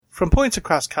From points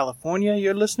across California,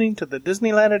 you're listening to the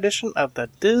Disneyland edition of the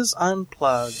Dis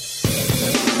Unplugged.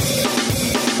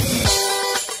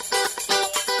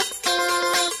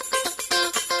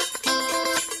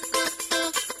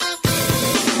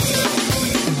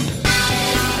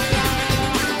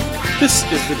 This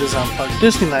is the Dis Unplugged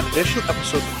Disneyland edition,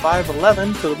 episode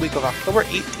 511 for the week of October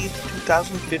 18th,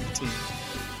 2015.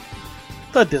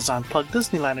 The Dis Unplugged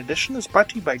Disneyland edition is brought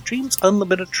to you by Dreams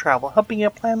Unlimited Travel, helping you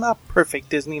plan a perfect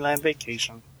Disneyland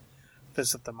vacation.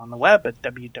 Visit them on the web at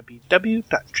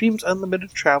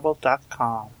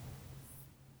www.dreamsunlimitedtravel.com.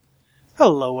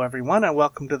 Hello everyone and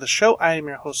welcome to the show. I am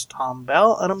your host Tom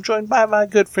Bell and I'm joined by my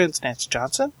good friends Nancy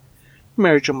Johnson,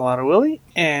 Mary Jo Mulatto-Willie,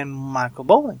 and Michael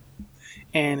Bowling.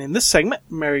 And in this segment,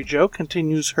 Mary Jo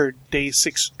continues her Day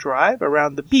 6 drive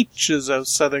around the beaches of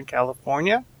Southern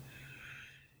California.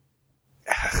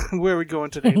 Where are we going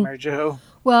today, Mary Jo?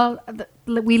 Well,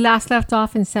 we last left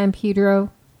off in San Pedro.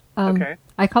 Okay.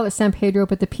 I call it San Pedro,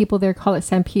 but the people there call it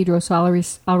San Pedro, so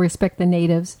I'll respect the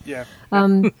natives. Yeah.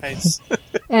 Nice.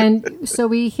 And so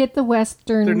we hit the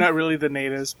western... They're not really the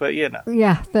natives, but you know.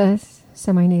 Yeah, the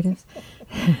semi-natives.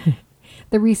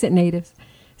 The recent natives.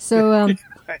 So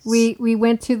Nice. we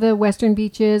went to the western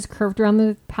beaches, curved around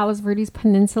the Palos Verdes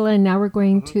Peninsula, and now we're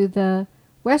going to the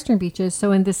western beaches.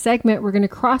 So in this segment, we're going to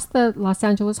cross the Los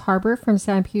Angeles Harbor from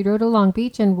San Pedro to Long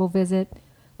Beach, and we'll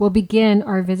begin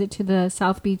our visit to the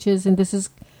South Beaches. And this is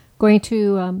going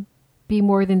to be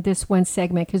more than this one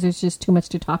segment because there's just too much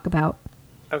to talk about.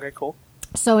 Okay, cool.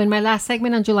 So in my last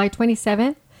segment on July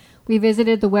 27th, we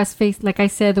visited the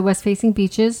west-facing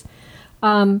beaches.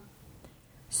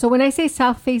 So when I say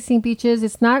south-facing beaches,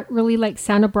 it's not really like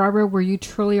Santa Barbara where you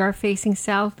truly are facing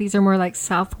south. These are more like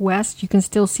southwest. You can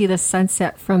still see the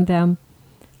sunset from them.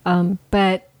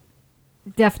 But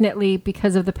definitely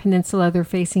because of the peninsula, they're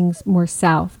facing more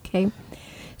south, okay?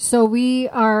 So we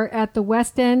are at the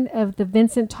west end of the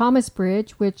Vincent Thomas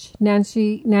Bridge, which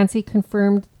Nancy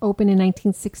confirmed opened in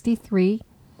 1963.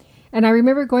 And I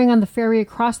remember going on the ferry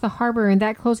across the harbor, and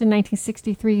that closed in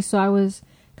 1963, so I was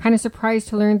kind of surprised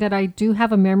to learn that I do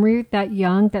have a memory that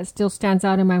young that still stands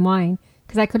out in my mind,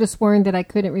 because I could have sworn that I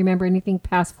couldn't remember anything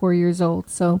past 4 years old.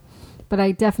 But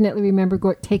I definitely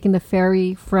remember taking the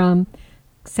ferry from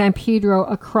San Pedro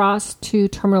across to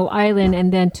Terminal Island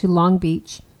and then to Long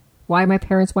Beach. Why my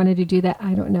parents wanted to do that,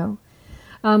 I don't know.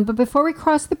 But before we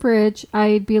cross the bridge,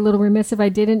 I'd be a little remiss if I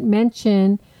didn't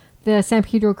mention the San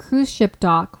Pedro cruise ship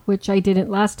dock, which I didn't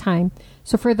last time.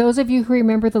 So for those of you who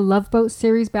remember the Love Boat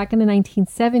series back in the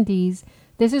 1970s,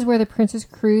 this is where the Princess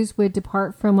Cruise would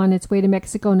depart from on its way to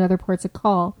Mexico and other ports of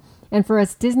call. And for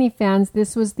us Disney fans,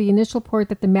 this was the initial port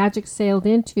that the Magic sailed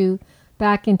into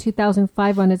back in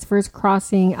 2005 on its first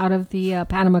crossing out of the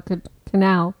Panama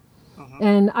Canal. Mm-hmm.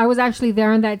 And I was actually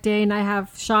there on that day, and I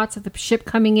have shots of the ship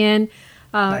coming in,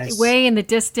 nice. Way in the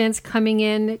distance, coming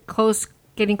in close,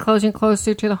 getting closer and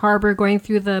closer to the harbor, going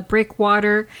through the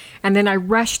breakwater, and then I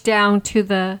rushed down to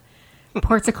the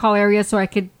ports of call area so I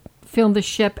could film the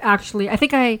ship. Actually, I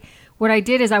think what I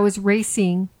did is I was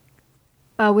racing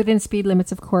within speed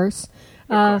limits, of course,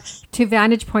 to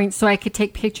vantage points so I could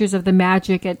take pictures of the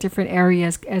Magic at different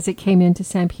areas as it came into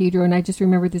San Pedro. And I just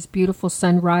remember this beautiful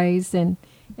sunrise and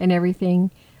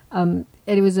everything. And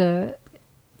it was a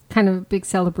kind of a big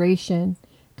celebration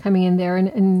coming in there,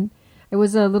 and it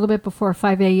was a little bit before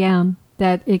 5 a.m.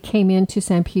 that it came into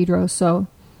San Pedro, so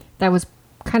that was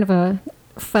kind of a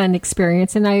fun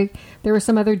experience. And there were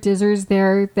some other Dizzers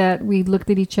there that we looked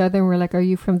at each other and we're like, "Are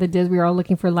you from the Diz?" We were all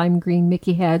looking for lime green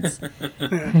Mickey heads,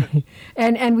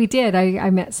 and we did. I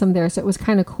met some there, so it was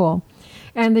kind of cool.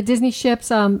 And the Disney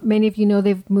ships, many of you know,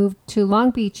 they've moved to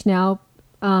Long Beach now,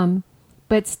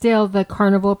 but still the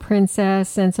Carnival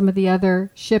Princess and some of the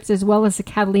other ships, as well as the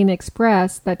Catalina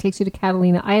Express that takes you to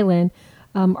Catalina Island,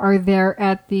 are there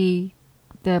at the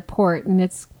port, and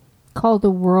it's called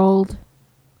the World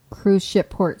Cruise Ship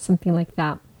Port, something like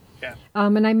that. Yeah.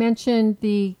 And I mentioned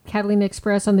the Catalina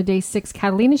Express on the Day 6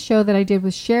 Catalina show that I did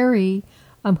with Sherry,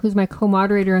 who's my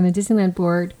co-moderator on the Disneyland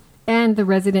board and the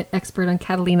resident expert on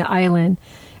Catalina Island.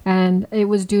 And it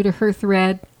was due to her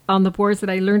thread on the boards that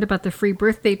I learned about the free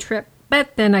birthday trip.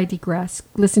 But then I digress.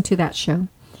 Listen to that show.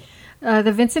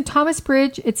 The Vincent Thomas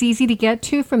Bridge, it's easy to get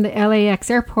to from the LAX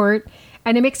airport,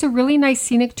 and it makes a really nice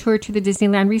scenic tour to the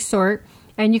Disneyland Resort.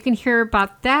 And you can hear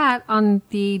about that on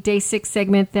the Day 6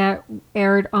 segment that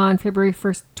aired on February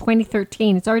 1st,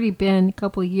 2013. It's already been a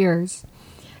couple of years.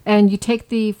 And you take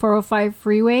the 405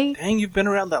 freeway. Dang, you've been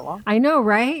around that long? I know,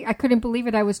 right? I couldn't believe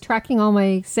it. I was tracking all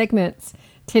my segments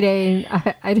today,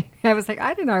 and I was like,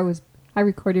 I didn't know I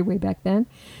recorded way back then.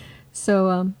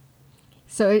 So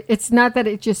So it's not that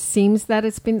it just seems that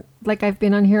it's been like I've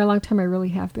been on here a long time. I really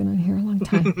have been on here a long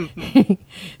time.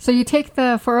 So you take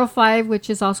the 405, which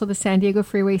is also the San Diego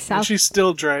Freeway south. And she's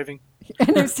still driving.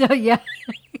 And I'm still, yeah.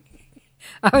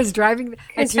 I was driving.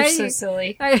 You're so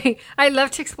silly. I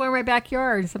love to explore my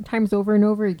backyard, sometimes over and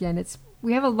over again.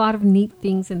 We have a lot of neat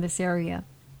things in this area.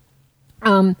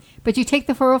 But you take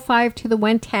the 405 to the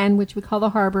 110, which we call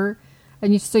the harbor.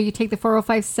 And so you take the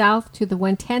 405 south to the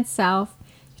 110 south.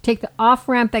 You take the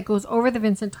off-ramp that goes over the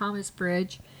Vincent Thomas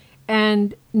Bridge.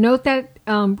 And note that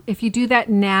if you do that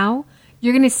now,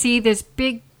 you're going to see this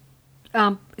big,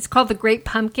 it's called the Great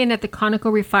Pumpkin at the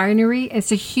Conoco Refinery.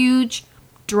 It's a huge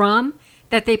drum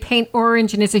that they paint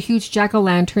orange, and it's a huge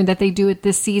jack-o'-lantern that they do it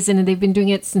this season, and they've been doing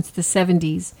it since the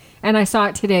 70s. And I saw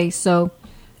it today, so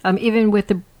even with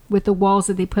the walls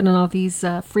that they put on all these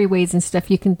freeways and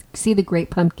stuff, you can see the Great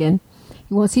Pumpkin.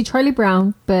 You won't see Charlie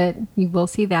Brown, but you will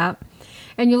see that.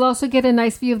 And you'll also get a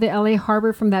nice view of the LA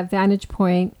Harbor from that vantage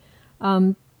point,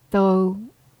 though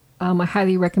I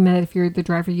highly recommend it if you're the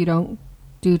driver, you don't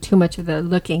do too much of the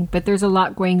looking, but there's a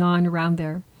lot going on around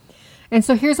there. And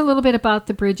so here's a little bit about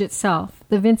the bridge itself.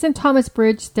 The Vincent Thomas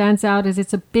Bridge stands out as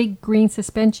it's a big green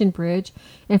suspension bridge.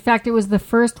 In fact, it was the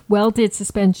first welded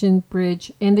suspension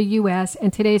bridge in the U.S.,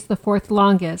 and today it's the fourth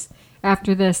longest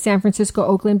after the San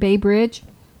Francisco-Oakland Bay Bridge,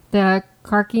 the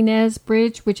Carquinez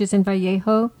Bridge, which is in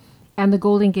Vallejo, and the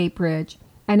Golden Gate Bridge.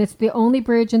 And it's the only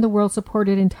bridge in the world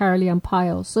supported entirely on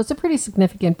piles. So it's a pretty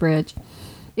significant bridge.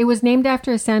 It was named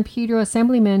after a San Pedro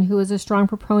assemblyman who was a strong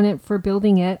proponent for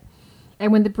building it.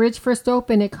 And when the bridge first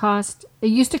opened, it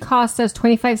used to cost us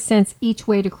 25 cents each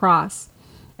way to cross.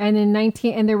 And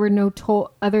and there were no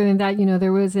toll. Other than that,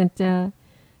 there wasn't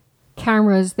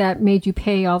cameras that made you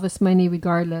pay all this money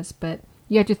regardless, but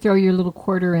you had to throw your little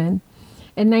quarter in.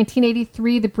 In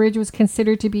 1983, the bridge was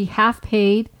considered to be half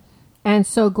paid, and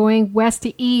so going west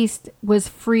to east was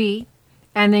free,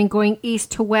 and then going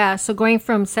east to west, so going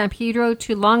from San Pedro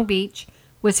to Long Beach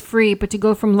was free, but to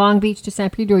go from Long Beach to San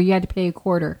Pedro, you had to pay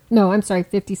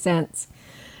 50 cents.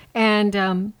 And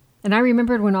I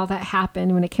remembered when all that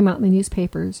happened, when it came out in the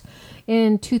newspapers.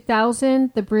 In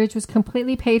 2000, the bridge was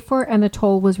completely paid for and the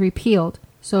toll was repealed.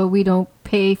 So we don't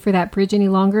pay for that bridge any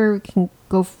longer. We can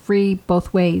go free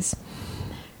both ways.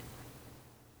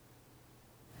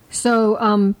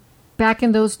 So back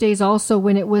in those days also,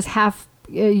 when it was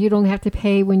you'd only have to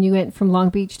pay when you went from Long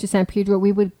Beach to San Pedro,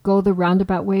 we would go the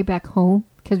roundabout way back home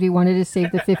because we wanted to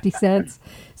save the 50 cents.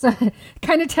 So it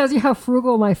kind of tells you how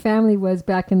frugal my family was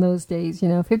back in those days.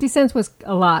 50 cents was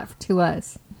a lot to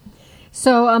us.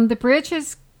 So the bridge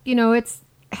is,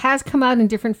 has come out in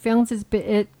different films.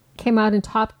 It came out in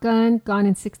Top Gun, Gone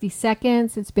in 60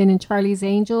 Seconds. It's been in Charlie's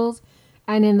Angels.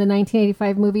 And in the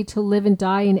 1985 movie To Live and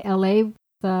Die in L.A.,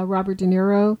 Robert De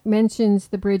Niro mentions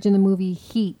the bridge in the movie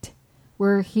Heat,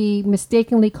 where he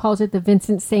mistakenly calls it the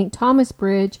Vincent St. Thomas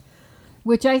Bridge,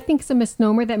 which I think is a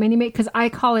misnomer that many make, because I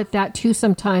call it that too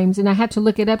sometimes, and I had to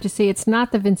look it up to say it's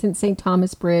not the Vincent St.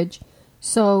 Thomas Bridge.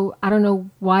 So I don't know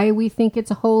why we think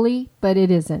it's a holy, but it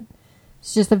isn't.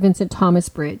 It's just the Vincent Thomas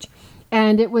Bridge.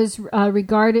 And it was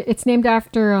it's named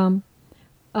after,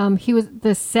 he was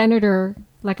the senator,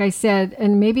 like I said,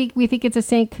 and maybe we think it's a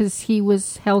saint because he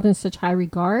was held in such high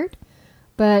regard,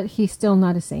 but he's still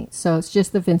not a saint. So it's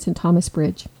just the Vincent Thomas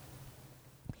Bridge.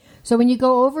 So when you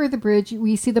go over the bridge,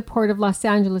 we see the Port of Los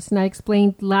Angeles, and I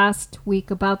explained last week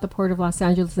about the Port of Los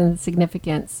Angeles and the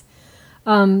significance.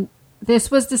 This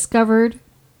was discovered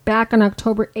back on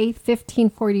October 8th,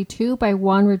 1542 by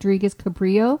Juan Rodriguez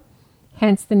Cabrillo,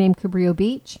 hence the name Cabrillo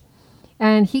Beach.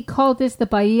 And he called this the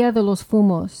Bahía de los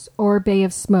Fumos, or Bay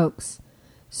of Smokes.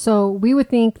 So we would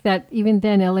think that even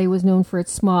then LA was known for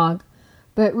its smog.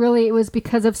 But really, it was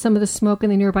because of some of the smoke in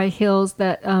the nearby hills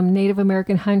that Native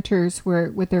American hunters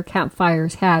with their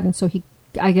campfires had. And so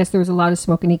I guess there was a lot of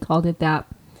smoke, and he called it that.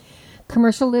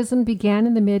 Commercialism began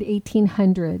in the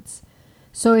mid-1800s.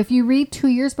 So if you read 2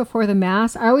 Years Before the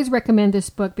Mast, I always recommend this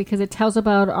book because it tells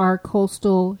about our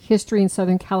coastal history in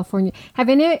Southern California. Have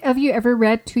any of you ever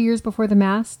read 2 Years Before the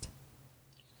Mast?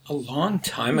 A long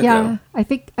time ago. Yeah, I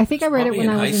think I read it when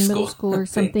I was in middle school or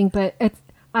something, but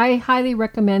I highly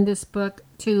recommend this book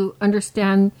to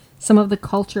understand some of the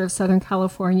culture of Southern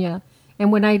California. And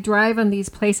when I drive on these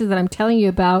places that I'm telling you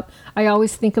about, I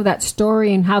always think of that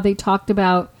story and how they talked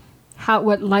about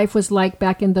what life was like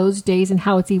back in those days and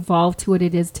how it's evolved to what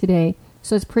it is today.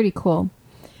 So it's pretty cool.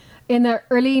 In the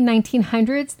early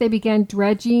 1900s, they began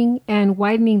dredging and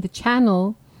widening the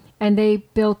channel, and they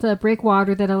built a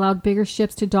breakwater that allowed bigger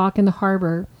ships to dock in the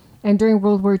harbor. And during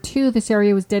World War II, this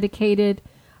area was dedicated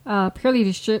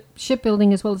purely to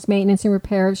shipbuilding as well as maintenance and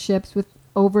repair of ships, with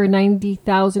over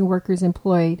 90,000 workers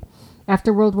employed.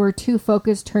 After World War II,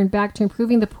 focus turned back to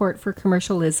improving the port for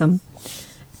commercialism.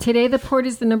 Today, the port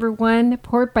is the number one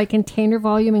port by container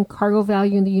volume and cargo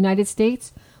value in the United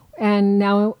States, and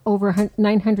now over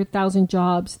 900,000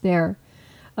 jobs there.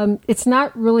 It's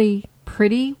not really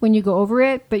pretty when you go over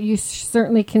it, but you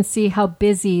certainly can see how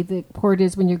busy the port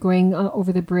is when you're going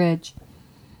over the bridge.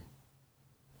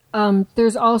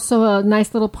 There's also a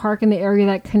nice little park in the area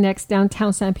that connects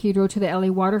downtown San Pedro to the LA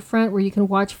waterfront, where you can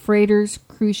watch freighters,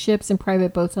 cruise ships, and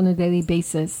private boats on a daily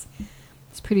basis.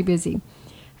 It's pretty busy.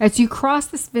 As you cross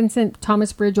the Vincent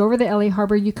Thomas Bridge over the LA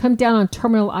Harbor, you come down on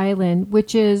Terminal Island,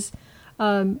 which is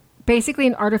basically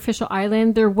an artificial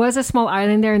island. There was a small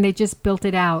island there, and they just built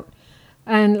it out.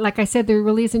 And like I said, there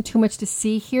really isn't too much to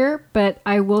see here, but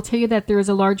I will tell you that there is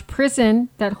a large prison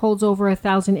that holds over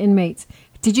 1,000 inmates.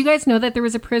 Did you guys know that there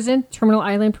was a prison, Terminal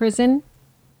Island Prison?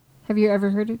 Have you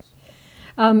ever heard of it?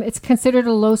 It's considered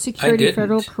a low-security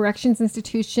federal corrections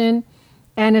institution.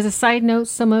 And as a side note,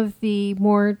 some of the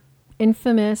more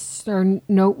infamous or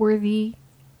noteworthy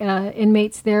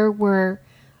inmates there were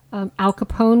Al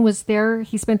Capone was there.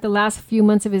 He spent the last few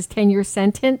months of his 10-year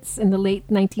sentence in the late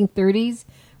 1930s.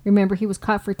 Remember, he was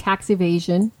caught for tax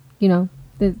evasion,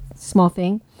 the small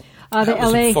thing. That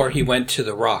was before he went to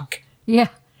the Rock. Yeah.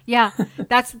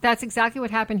 That's exactly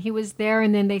what happened. He was there,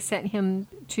 and then they sent him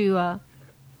to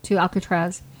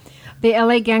Alcatraz. The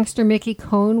LA gangster Mickey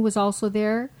Cohn was also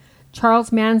there.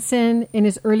 Charles Manson, in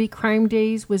his early crime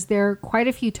days, was there quite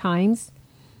a few times.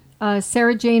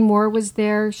 Sarah Jane Moore was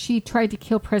there. She tried to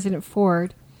kill President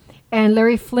Ford. And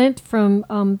Larry Flint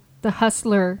from the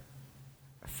Hustler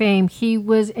fame, he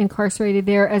was incarcerated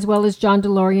there, as well as John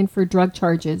DeLorean for drug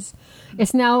charges.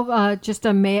 It's now just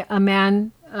a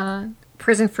man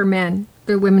prison for men.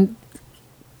 The women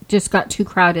just got too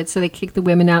crowded, so they kicked the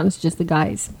women out, and it's just the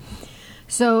guys.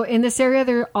 So in this area,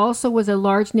 there also was a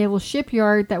large naval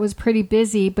shipyard that was pretty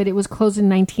busy, but it was closed in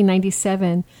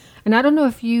 1997. And I don't know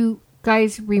if you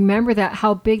guys remember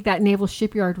how big that naval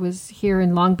shipyard was here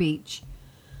in Long Beach.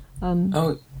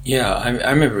 Oh, yeah. I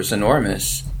remember it was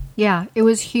enormous. Yeah, it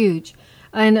was huge.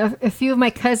 And a few of my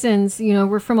cousins,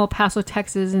 we're from El Paso,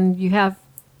 Texas, and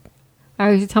I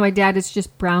always tell my dad it's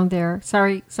just brown there.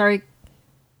 Sorry.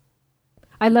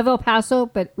 I love El Paso,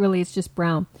 but really it's just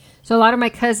brown. So a lot of my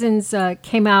cousins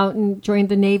came out and joined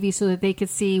the Navy so that they could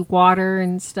see water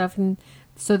and stuff. And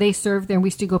so they served there, and we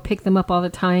used to go pick them up all the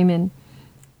time. And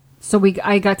so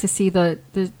I got to see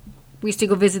we used to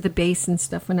go visit the base and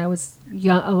stuff when I was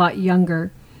a lot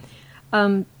younger.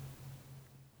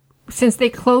 Since they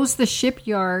closed the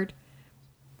shipyard,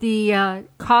 the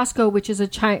Costco, which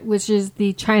is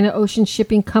the China Ocean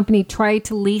Shipping Company, tried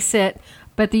to lease it,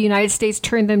 but the United States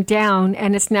turned them down,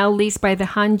 and it's now leased by the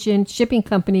Hanjin Shipping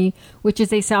Company, which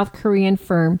is a South Korean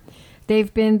firm.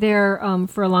 They've been there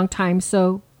for a long time.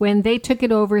 So when they took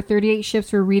it over, 38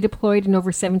 ships were redeployed, and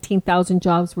over 17,000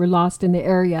 jobs were lost in the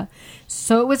area.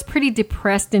 So it was pretty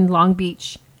depressed in Long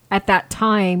Beach at that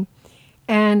time,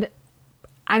 and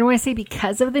I don't want to say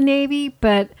because of the Navy,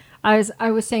 but I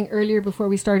was saying earlier before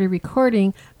we started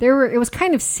recording, it was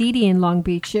kind of seedy in Long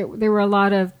Beach. There were a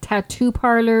lot of tattoo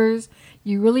parlors.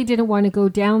 You really didn't want to go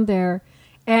down there.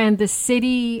 And the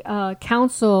city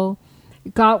council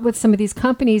got with some of these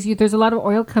companies. There's a lot of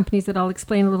oil companies that I'll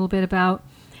explain a little bit about.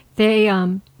 They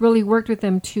really worked with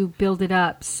them to build it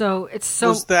up. So it's so.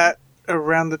 Was that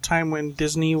around the time when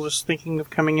Disney was thinking of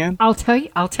coming in? I'll tell you.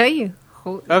 Okay,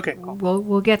 cool.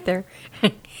 We'll get there.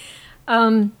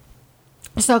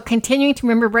 So continuing to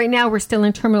remember, right now we're still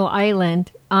in Terminal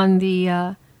Island on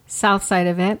the south side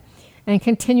of it. And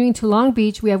continuing to Long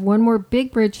Beach, we have one more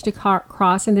big bridge to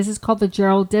cross, and this is called the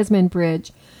Gerald Desmond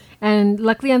Bridge. And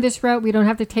luckily on this route, we don't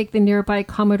have to take the nearby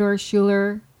Commodore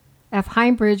Schuler F.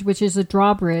 Heim Bridge, which is a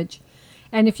drawbridge.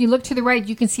 And if you look to the right,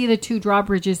 you can see the two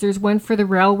drawbridges. There's one for the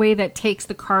railway that takes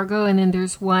the cargo, and then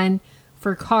there's one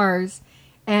for cars.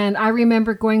 And I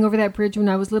remember going over that bridge when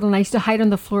I was little, and I used to hide on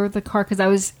the floor of the car because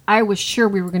I was sure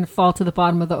we were going to fall to the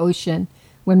bottom of the ocean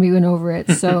when we went over it.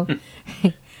 So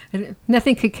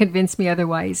nothing could convince me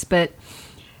otherwise. But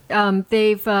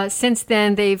they've since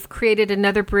then they've created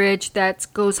another bridge that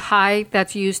goes high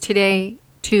that's used today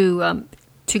to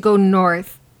go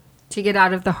north to get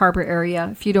out of the harbor area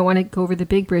if you don't want to go over the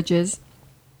big bridges.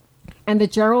 And the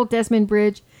Gerald Desmond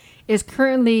Bridge is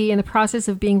currently in the process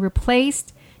of being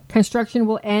replaced. Construction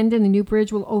will end and the new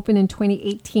bridge will open in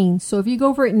 2018. So if you go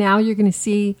over it now, you're going to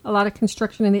see a lot of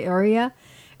construction in the area.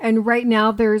 And right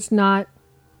now, there's not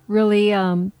really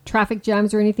traffic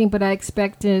jams or anything, but I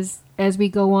expect as we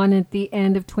go on at the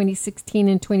end of 2016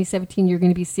 and 2017, you're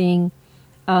going to be seeing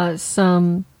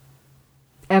some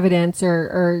evidence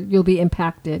or you'll be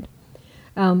impacted.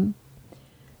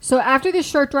 So after this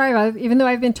short drive, even though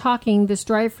I've been talking, this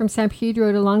drive from San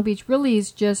Pedro to Long Beach really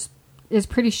is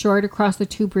pretty short across the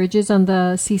two bridges on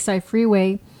the Seaside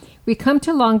Freeway. We come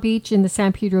to Long Beach in the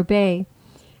San Pedro Bay.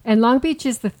 And Long Beach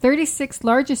is the 36th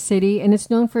largest city, and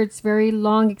it's known for its very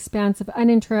long expanse of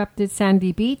uninterrupted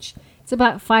sandy beach. It's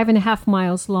about 5.5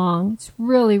 miles long. It's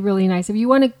really, really nice. If you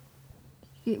want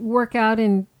to work out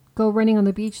and go running on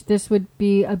the beach, this would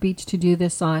be a beach to do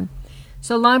this on.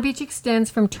 So Long Beach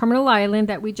extends from Terminal Island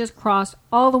that we just crossed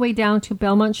all the way down to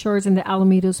Belmont Shores in the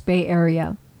Alamitos Bay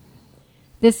area.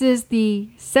 This is the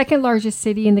second largest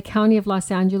city in the county of Los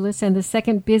Angeles and the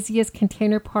second busiest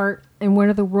container port and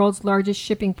one of the world's largest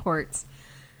shipping ports.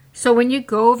 So when you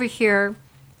go over here,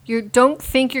 you don't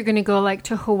think you're going to go like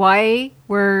to Hawaii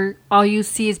where all you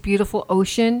see is beautiful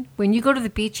ocean. When you go to the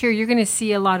beach here, you're going to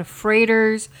see a lot of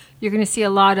freighters. You're going to see a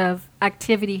lot of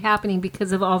activity happening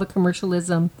because of all the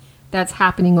commercialism that's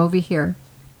happening over here.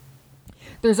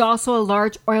 There's also a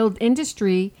large oil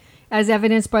industry, as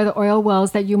evidenced by the oil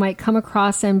wells that you might come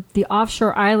across and the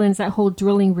offshore islands that hold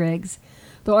drilling rigs.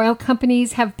 The oil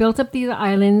companies have built up these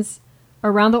islands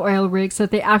around the oil rigs so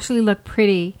that they actually look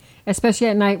pretty, especially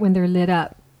at night when they're lit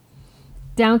up.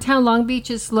 Downtown Long Beach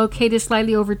is located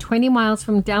slightly over 20 miles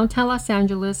from downtown Los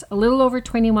Angeles, a little over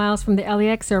 20 miles from the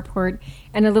LAX airport,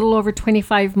 and a little over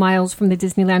 25 miles from the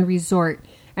Disneyland Resort.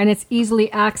 And it's easily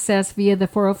accessed via the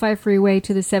 405 freeway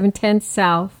to the 710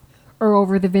 South or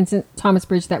over the Vincent Thomas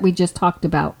Bridge that we just talked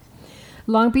about.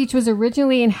 Long Beach was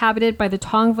originally inhabited by the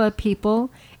Tongva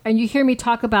people, and you hear me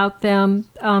talk about them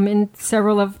in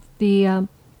several of the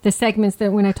segments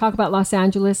that when I talk about Los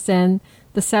Angeles and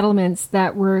the settlements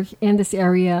that were in this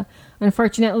area.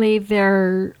 Unfortunately,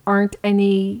 there aren't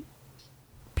any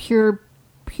pure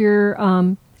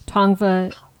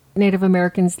Tongva Native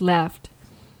Americans left.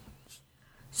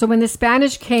 So when the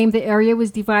Spanish came, the area was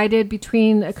divided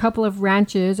between a couple of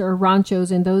ranches or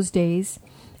ranchos in those days.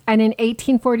 And in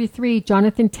 1843,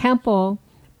 Jonathan Temple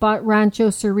bought Rancho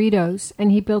Cerritos,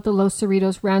 and he built the Los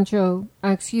Cerritos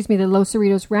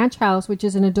Ranch House, which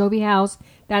is an adobe house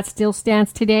that still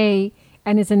stands today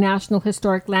and is a National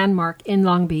Historic Landmark in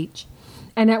Long Beach.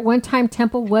 And at one time,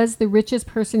 Temple was the richest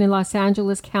person in Los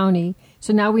Angeles County.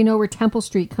 So now we know where Temple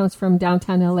Street comes from,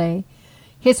 downtown LA.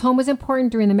 His home was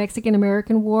important during the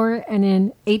Mexican-American War, and in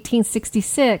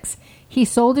 1866, he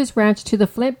sold his ranch to the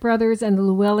Flint brothers and the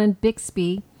Llewellyn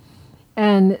Bixby.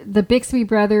 And the Bixby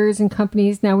brothers and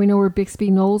companies, now we know where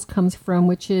Bixby Knolls comes from,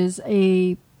 which is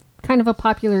a kind of a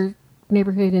popular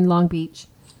neighborhood in Long Beach.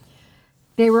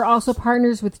 They were also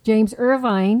partners with James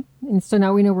Irvine, and so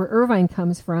now we know where Irvine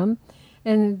comes from,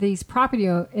 and these property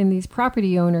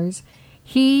owners.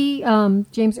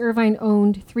 James Irvine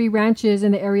owned 3 ranches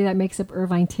in the area that makes up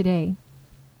Irvine today.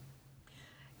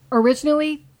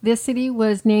 Originally, this city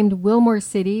was named Wilmore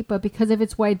City, but because of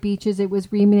its wide beaches, it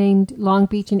was renamed Long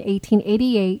Beach in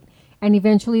 1888, and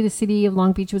eventually the city of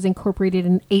Long Beach was incorporated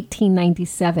in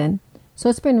 1897. So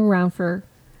it's been around for,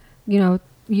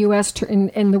 U.S.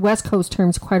 in the West Coast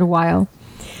terms quite a while.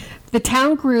 The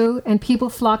town grew, and people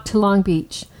flocked to Long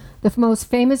Beach. The most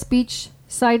famous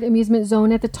beachside amusement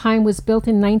zone at the time was built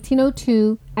in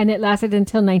 1902, and it lasted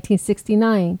until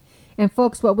 1969. And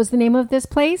folks, what was the name of this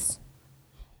place?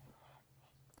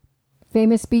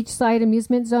 Famous beachside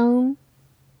amusement zone?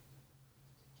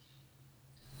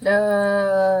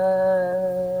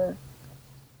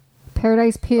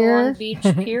 Paradise Pier? Long Beach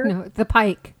Pier? No, the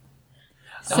Pike.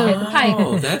 So the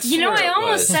Pike. That's I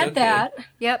almost said that.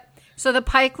 Yep. So the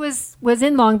Pike was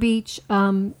in Long Beach,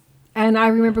 and I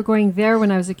remember going there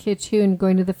when I was a kid too, and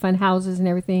going to the fun houses and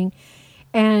everything.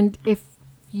 And if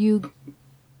you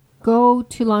go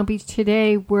to Long Beach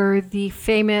today, where the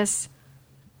famous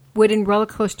wooden roller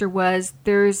coaster was,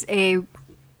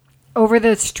 over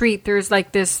the street, there's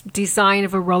like this design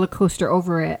of a roller coaster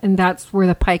over it, and that's where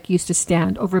the Pike used to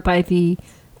stand, over by the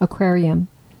aquarium.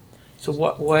 So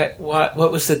what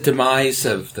was the demise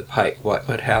of the Pike?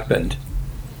 What happened?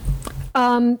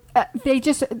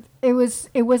 It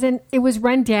was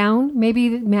run down. Maybe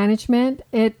the management.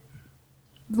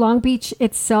 Long Beach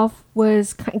itself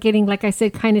was getting, like I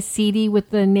said, kind of seedy with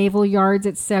the naval yards,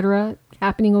 etc.,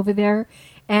 happening over there,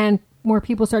 and more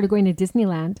people started going to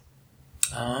Disneyland.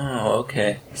 Oh,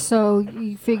 okay. So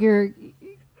you figure,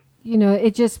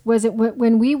 it just wasn't,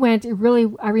 when we went, I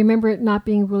remember it not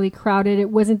being really crowded. It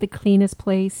wasn't the cleanest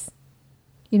place,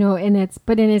 but in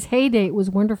its heyday, it was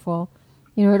wonderful.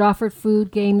 It offered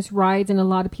food, games, rides, and a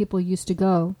lot of people used to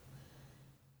go.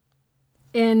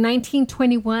 In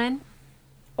 1921,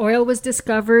 oil was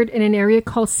discovered in an area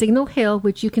called Signal Hill,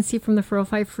 which you can see from the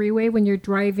 405 freeway when you're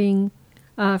driving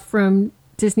from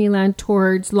Disneyland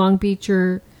towards Long Beach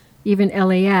or even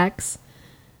LAX.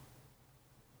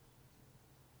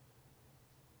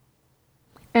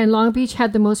 And Long Beach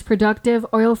had the most productive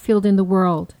oil field in the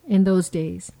world in those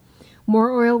days.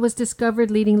 More oil was discovered,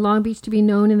 leading Long Beach to be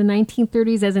known in the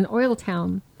 1930s as an oil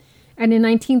town. And in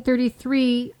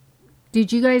 1933,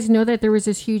 did you guys know that there was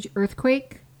this huge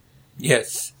earthquake?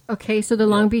 Yes. Okay, so the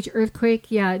Long Beach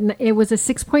earthquake, it was a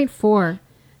 6.4.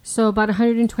 So about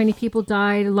 120 people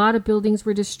died. A lot of buildings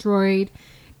were destroyed.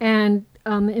 And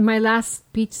in my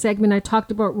last beach segment, I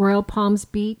talked about Royal Palms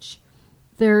Beach.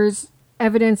 There's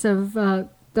evidence of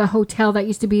the hotel that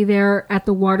used to be there at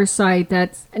the waterside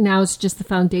that's now it's just the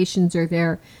foundations are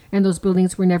there. And those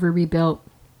buildings were never rebuilt.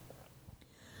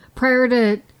 Prior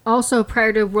to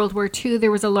World War II,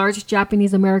 there was a large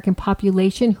Japanese-American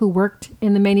population who worked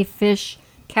in the many fish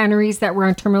canneries that were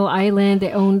on Terminal Island.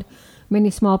 They owned many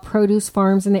small produce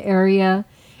farms in the area.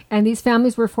 And these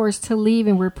families were forced to leave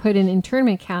and were put in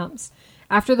internment camps.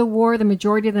 After the war, the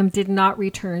majority of them did not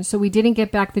return. So we didn't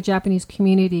get back the Japanese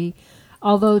community.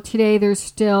 Although today there's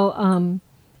still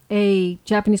a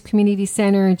Japanese community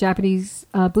center and Japanese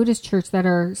Buddhist church that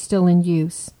are still in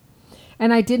use.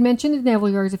 And I did mention the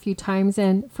Naval Yards a few times,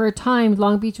 and for a time,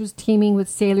 Long Beach was teeming with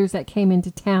sailors that came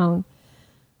into town.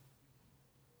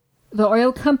 The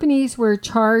oil companies were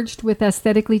charged with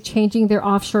aesthetically changing their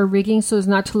offshore rigging so as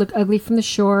not to look ugly from the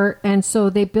shore, and so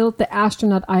they built the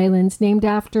Astronaut Islands, named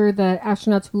after the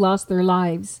astronauts who lost their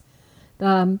lives.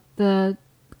 The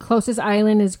closest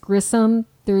island is Grissom.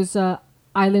 There's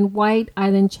Island White,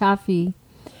 Island Chaffee.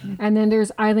 And then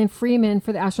there's Island Freeman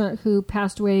for the astronaut who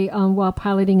passed away while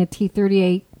piloting a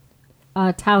T-38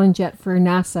 Talon jet for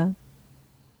NASA.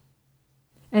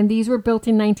 And these were built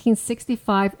in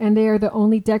 1965, and they are the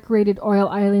only decorated oil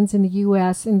islands in the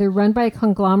U.S., and they're run by a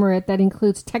conglomerate that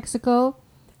includes Texaco,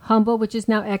 Humble, which is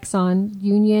now Exxon,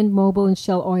 Union, Mobil, and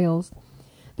Shell Oils.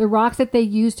 The rocks that they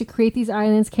used to create these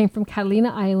islands came from Catalina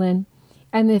Island.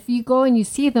 And if you go and you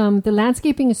see them, the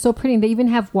landscaping is so pretty. And they even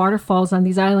have waterfalls on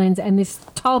these islands and this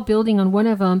tall building on one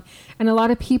of them. And a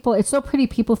lot of people, it's so pretty,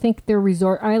 people think they're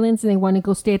resort islands and they want to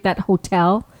go stay at that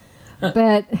hotel.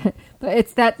 but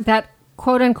it's that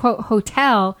quote unquote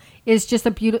hotel is just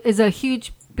a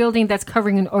huge building that's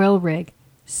covering an oil rig.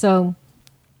 So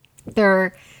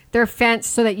they're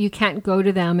fenced so that you can't go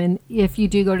to them. And if you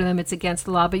do go to them, it's against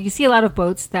the law. But you see a lot of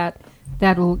boats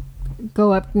that'll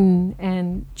go up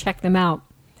and check them out.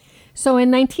 So in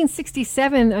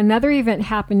 1967, another event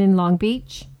happened in Long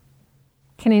Beach.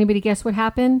 Can anybody guess what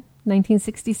happened?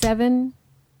 1967?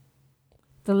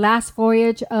 The last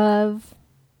voyage of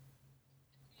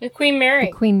the Queen Mary.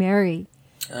 The Queen Mary.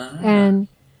 And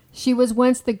she was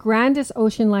once the grandest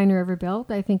ocean liner ever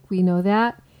built. I think we know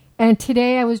that. And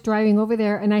today I was driving over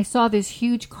there and I saw this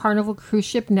huge Carnival cruise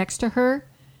ship next to her.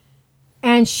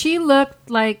 And she looked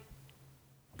like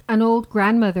an old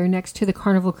grandmother next to the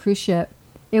Carnival cruise ship.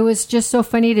 It was just so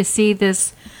funny to see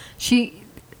this.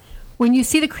 When you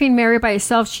see the Queen Mary by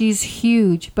itself, she's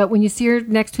huge. But when you see her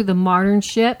next to the modern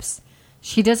ships,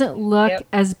 she doesn't look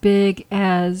as big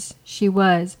as she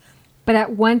was. But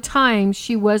at one time,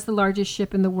 she was the largest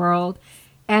ship in the world.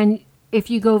 And if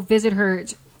you go visit her,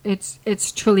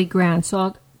 it's truly grand. So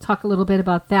I'll talk a little bit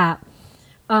about that.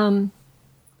 My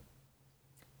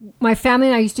family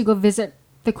and I used to go visit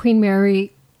the Queen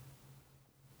Mary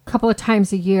couple of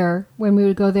times a year when we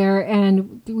would go there,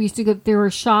 and we used to go, there were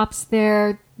shops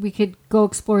there, we could go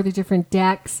explore the different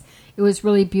decks. It was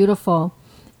really beautiful.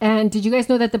 And did you guys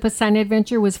know that the Poseidon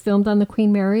Adventure was filmed on the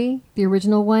Queen Mary, the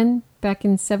original one, back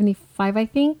in 75, I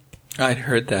think? I'd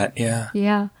heard that, yeah.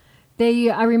 Yeah.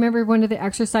 I remember one of the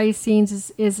exercise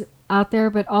scenes is out there,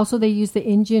 but also they used the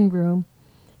engine room.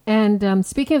 And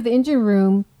speaking of the engine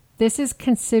room, this is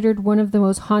considered one of the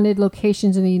most haunted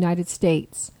locations in the United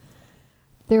States.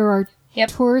 There are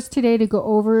tours today to go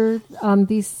over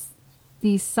these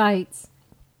sites.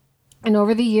 And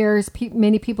over the years,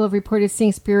 many people have reported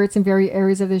seeing spirits in various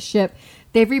areas of the ship.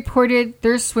 They've reported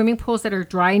there's swimming pools that are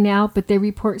dry now, but they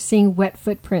report seeing wet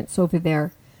footprints over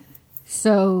there.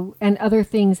 So, and other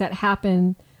things that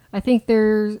happen. I think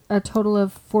there's a total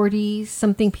of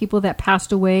 40-something people that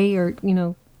passed away or,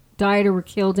 died or were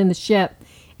killed in the ship.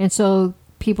 And so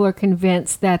people are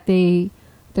convinced that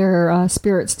their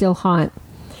spirits still haunt.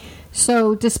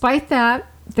 So despite that,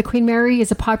 the Queen Mary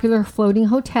is a popular floating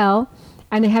hotel,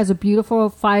 and it has a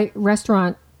beautiful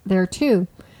restaurant there too.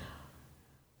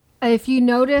 If you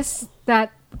notice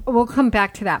that, we'll come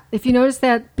back to that. If you notice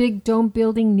that big dome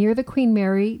building near the Queen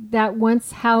Mary, that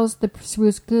once housed the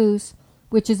Spruce Goose,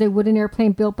 which is a wooden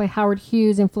airplane built by Howard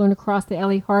Hughes and flown across the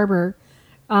LA Harbor,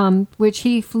 which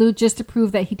he flew just to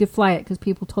prove that he could fly it because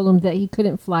people told him that he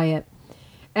couldn't fly it.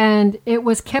 And it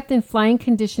was kept in flying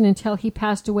condition until he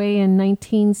passed away in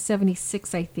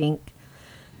 1976, I think.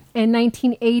 In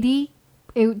 1980,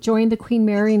 it joined the Queen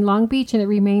Mary in Long Beach, and it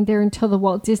remained there until the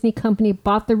Walt Disney Company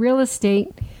bought the real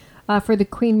estate for the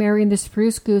Queen Mary and the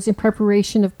Spruce Goose in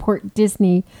preparation of Port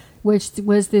Disney, which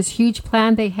was this huge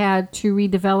plan they had to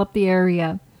redevelop the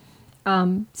area.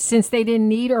 Since they didn't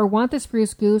need or want the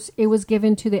Spruce Goose, it was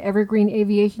given to the Evergreen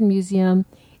Aviation Museum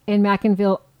in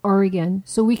McInville, Oregon.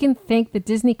 So we can thank the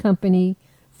Disney Company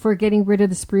for getting rid of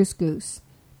the Spruce Goose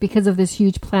because of this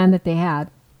huge plan that they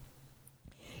had.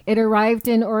 It arrived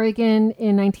in Oregon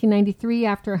in 1993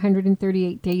 after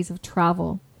 138 days of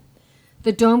travel.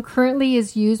 The dome currently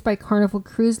is used by Carnival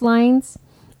Cruise Lines,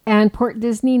 and Port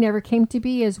Disney never came to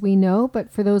be, as we know,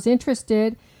 but for those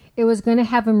interested, it was going to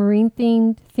have a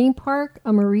marine-themed theme park,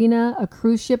 a marina, a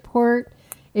cruise ship port,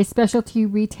 a specialty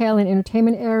retail and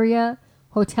entertainment area,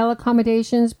 hotel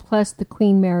accommodations, plus the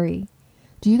Queen Mary.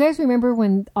 Do you guys remember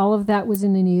when all of that was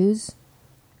in the news?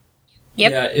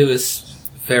 Yep. Yeah, it was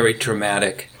very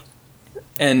dramatic.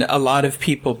 And a lot of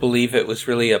people believe it was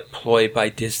really a ploy by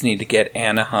Disney to get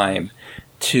Anaheim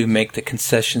to make the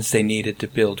concessions they needed to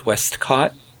build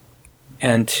Westcott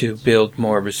and to build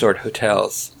more resort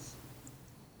hotels.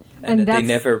 And that they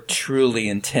never truly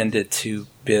intended to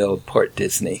build Port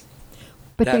Disney.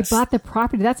 But they bought the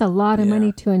property. That's a lot of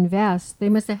money to invest. They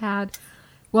must have had...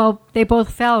 Well, they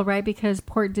both fell, right? Because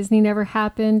Port Disney never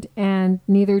happened, and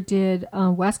neither did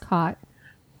Westcott.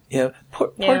 Yeah,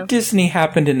 Port Disney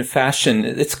happened in a fashion.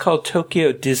 It's called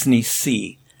Tokyo Disney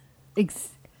Sea.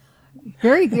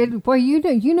 Very good. Boy, you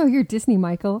know your Disney,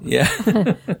 Michael. Yeah.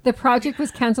 The project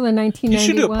was canceled in 1991. You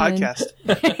should do a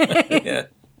podcast. Yeah.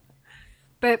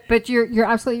 But you're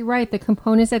absolutely right. The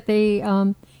components that they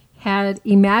had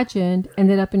imagined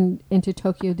ended up into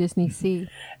Tokyo Disney Sea.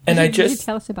 And you should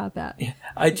tell us about that.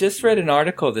 I just read an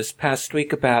article this past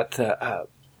week about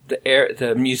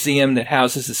the museum that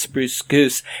houses the Spruce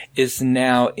Goose is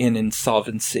now in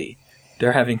insolvency.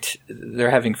 They're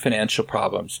having financial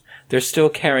problems. They're still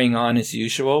carrying on as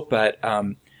usual, but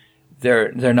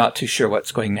they're not too sure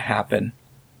what's going to happen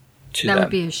to them. That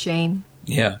would be a shame.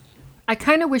 Yeah. I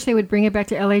kind of wish they would bring it back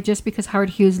to LA just because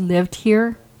Howard Hughes lived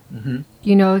here. Mm-hmm.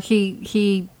 You know,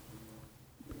 he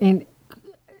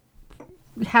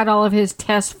had all of his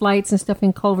test flights and stuff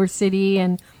in Culver City,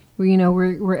 and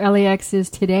where LAX is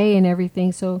today and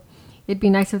everything. So it'd be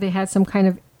nice if they had some kind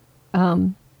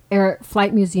of air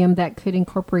flight museum that could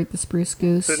incorporate the Spruce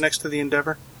Goose. Put it next to the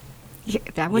Endeavor. Yeah,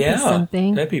 that would be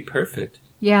something. That'd be perfect.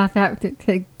 Yeah,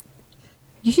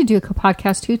 you should do a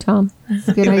podcast too, Tom. That's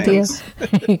a good idea.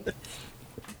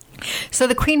 So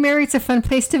the Queen Mary, it's a fun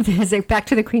place to visit. Back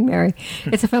to the Queen Mary.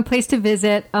 It's a fun place to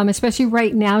visit, especially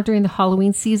right now during the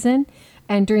Halloween season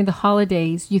and during the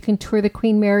holidays. You can tour the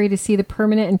Queen Mary to see the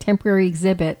permanent and temporary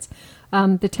exhibits.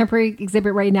 The temporary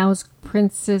exhibit right now is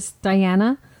Princess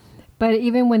Diana, but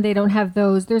even when they don't have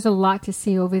those, there's a lot to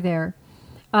see over there.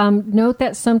 Note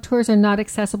that some tours are not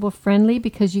accessible friendly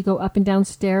because you go up and down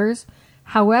stairs.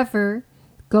 However,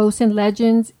 Ghosts and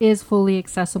Legends is fully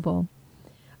accessible.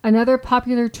 Another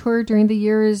popular tour during the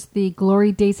year is the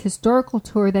Glory Days Historical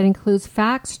Tour that includes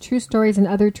facts, true stories, and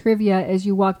other trivia as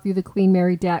you walk through the Queen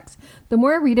Mary decks. The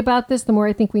more I read about this, the more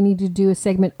I think we need to do a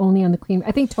segment only on the Queen.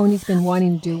 I think Tony's been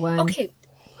wanting to do one. Okay.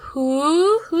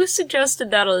 Who suggested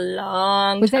that a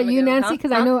long time Was that ago? you, Nancy?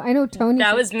 Because I know Tony.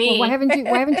 That was me. Well, why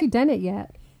haven't you done it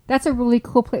yet? That's a really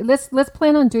cool place. Let's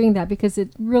plan on doing that because it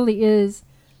really is.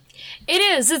 It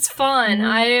is. It's fun.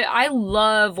 Mm-hmm. I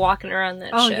love walking around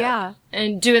that ship. Yeah.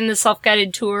 And doing the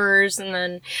self-guided tours, and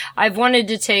then I've wanted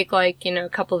to take a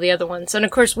couple of the other ones. And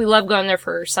of course we love going there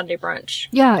for Sunday brunch.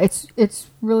 Yeah, it's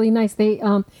really nice. They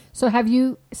so have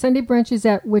you Sunday brunch is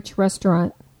at which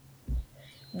restaurant?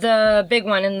 The big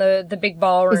one in the big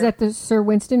ballroom. Is that the Sir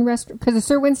Winston restaurant? Because the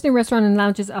Sir Winston restaurant and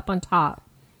lounge is up on top.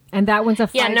 And that one's a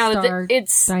 5-star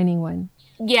dining one.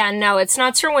 Yeah, no, it's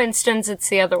not Sir Winston's, it's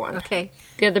the other one. Okay.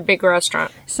 The other big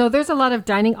restaurant. So there's a lot of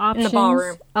dining options. In the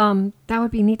ballroom. That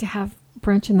would be neat to have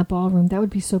brunch in the ballroom. That would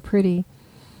be so pretty.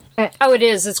 Oh, it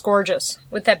is. It's gorgeous.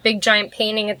 With that big giant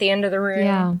painting at the end of the room.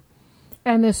 Yeah.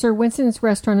 And the Sir Winston's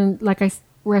restaurant and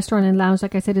lounge,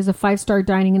 like I said, is a 5-star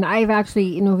dining. And I've actually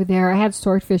eaten over there. I had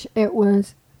swordfish. It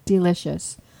was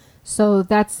delicious. So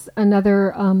that's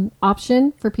another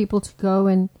option for people to go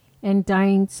and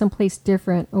dine someplace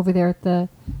different over there at the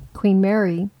Queen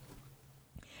Mary.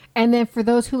 And then for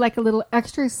those who like a little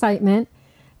extra excitement,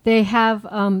 they have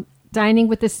Dining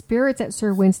with the Spirits at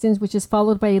Sir Winston's, which is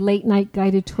followed by a late-night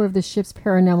guided tour of the ship's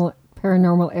paranormal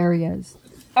areas.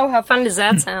 Oh, how fun does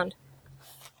that sound?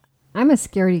 I'm a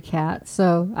scaredy cat,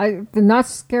 so the not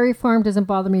scary farm doesn't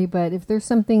bother me. But if there's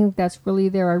something that's really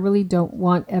there, I really don't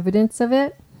want evidence of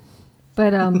it.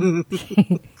 But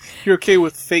You're okay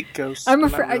with fake ghosts. I'm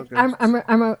but not real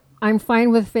ghosts. I'm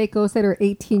fine with fake ghosts that are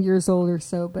 18 years old or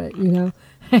so. But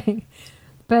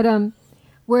but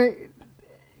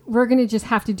we're gonna just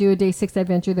have to do a day 6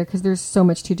 adventure there because there's so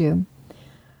much to do.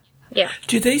 Yeah.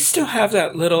 Do they still have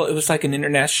that little, it was like an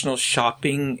international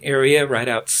shopping area right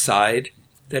outside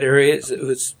that area? It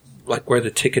was like where the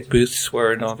ticket booths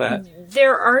were and all that?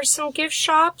 There are some gift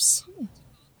shops.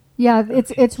 Yeah,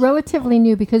 it's relatively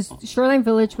new because Shoreline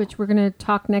Village, which we're going to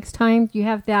talk next time, you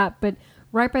have that. But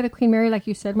right by the Queen Mary, like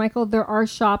you said, Michael, there are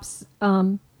shops.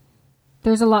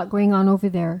 There's a lot going on over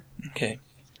there. Okay.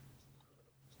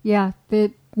 Yeah,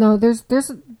 there's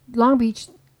Long Beach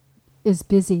is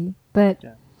busy, but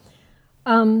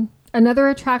another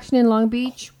attraction in Long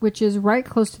Beach, which is right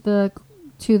close to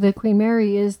the Queen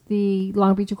Mary, is the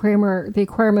Long Beach Aquarium, or the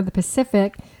Aquarium of the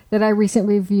Pacific, that I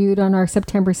recently reviewed on our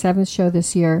September 7th show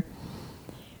this year.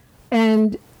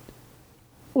 And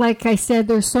like I said,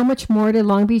 there's so much more to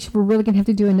Long Beach. We're really going to have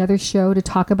to do another show to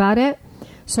talk about it.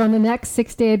 So on the next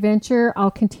 6-day adventure,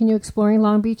 I'll continue exploring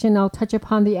Long Beach, and I'll touch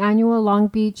upon the annual Long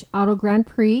Beach Auto Grand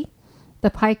Prix, the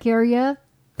Pike area,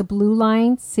 the Blue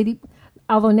Line, City...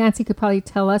 Although Nancy could probably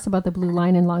tell us about the Blue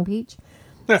Line in Long Beach.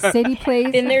 City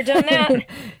Place. Been there, done that.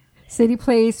 City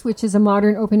Place, which is a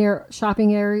modern open-air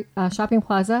shopping area, shopping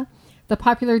plaza. The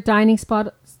popular dining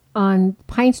spot on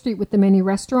Pine Street with the many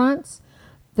restaurants.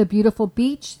 The beautiful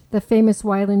beach, the famous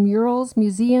Wyland murals,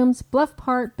 museums, Bluff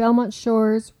Park, Belmont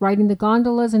Shores, riding the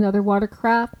gondolas and other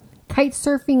watercraft, kite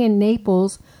surfing in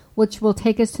Naples, which will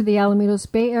take us to the Alamitos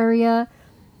Bay Area.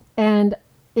 And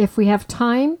if we have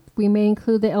time, we may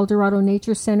include the El Dorado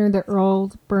Nature Center, the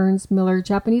Earl Burns Miller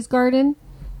Japanese Garden,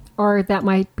 or that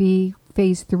might be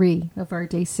phase 3 of our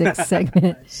day 6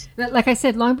 segment. Nice. But like I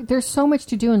said, there's so much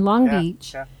to do in Long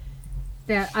Beach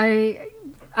that I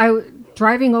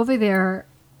driving over there,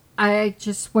 I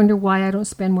just wonder why I don't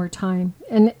spend more time.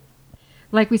 And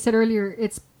like we said earlier,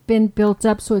 it's been built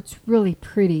up, so it's really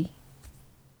pretty.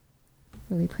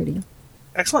 Really pretty.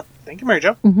 Excellent. Thank you, Mary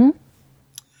Jo. Mm-hmm.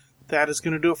 That is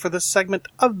going to do it for this segment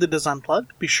of the Diz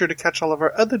Unplugged. Be sure to catch all of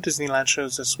our other Disneyland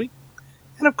shows this week.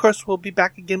 And of course, we'll be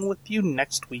back again with you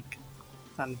next week.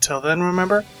 Until then,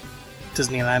 remember,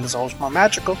 Disneyland is always more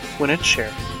magical when it's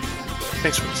shared.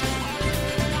 Thanks for listening.